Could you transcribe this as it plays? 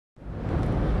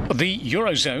The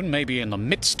Eurozone may be in the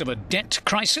midst of a debt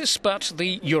crisis, but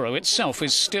the euro itself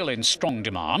is still in strong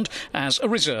demand as a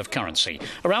reserve currency.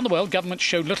 Around the world, governments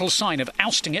show little sign of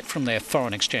ousting it from their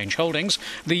foreign exchange holdings.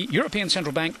 The European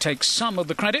Central Bank takes some of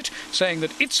the credit, saying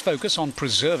that its focus on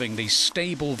preserving the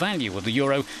stable value of the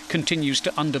euro continues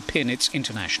to underpin its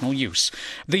international use.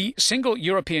 The single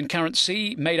European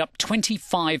currency made up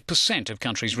 25% of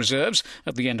countries' reserves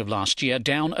at the end of last year,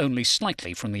 down only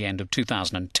slightly from the end of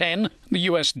 2010. The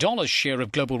US dollar's share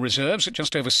of global reserves at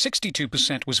just over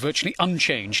 62% was virtually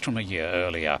unchanged from a year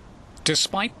earlier.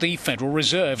 Despite the Federal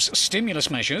Reserve's stimulus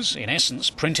measures, in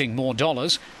essence printing more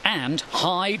dollars, and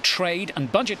high trade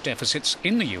and budget deficits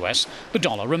in the US, the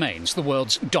dollar remains the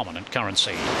world's dominant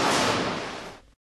currency.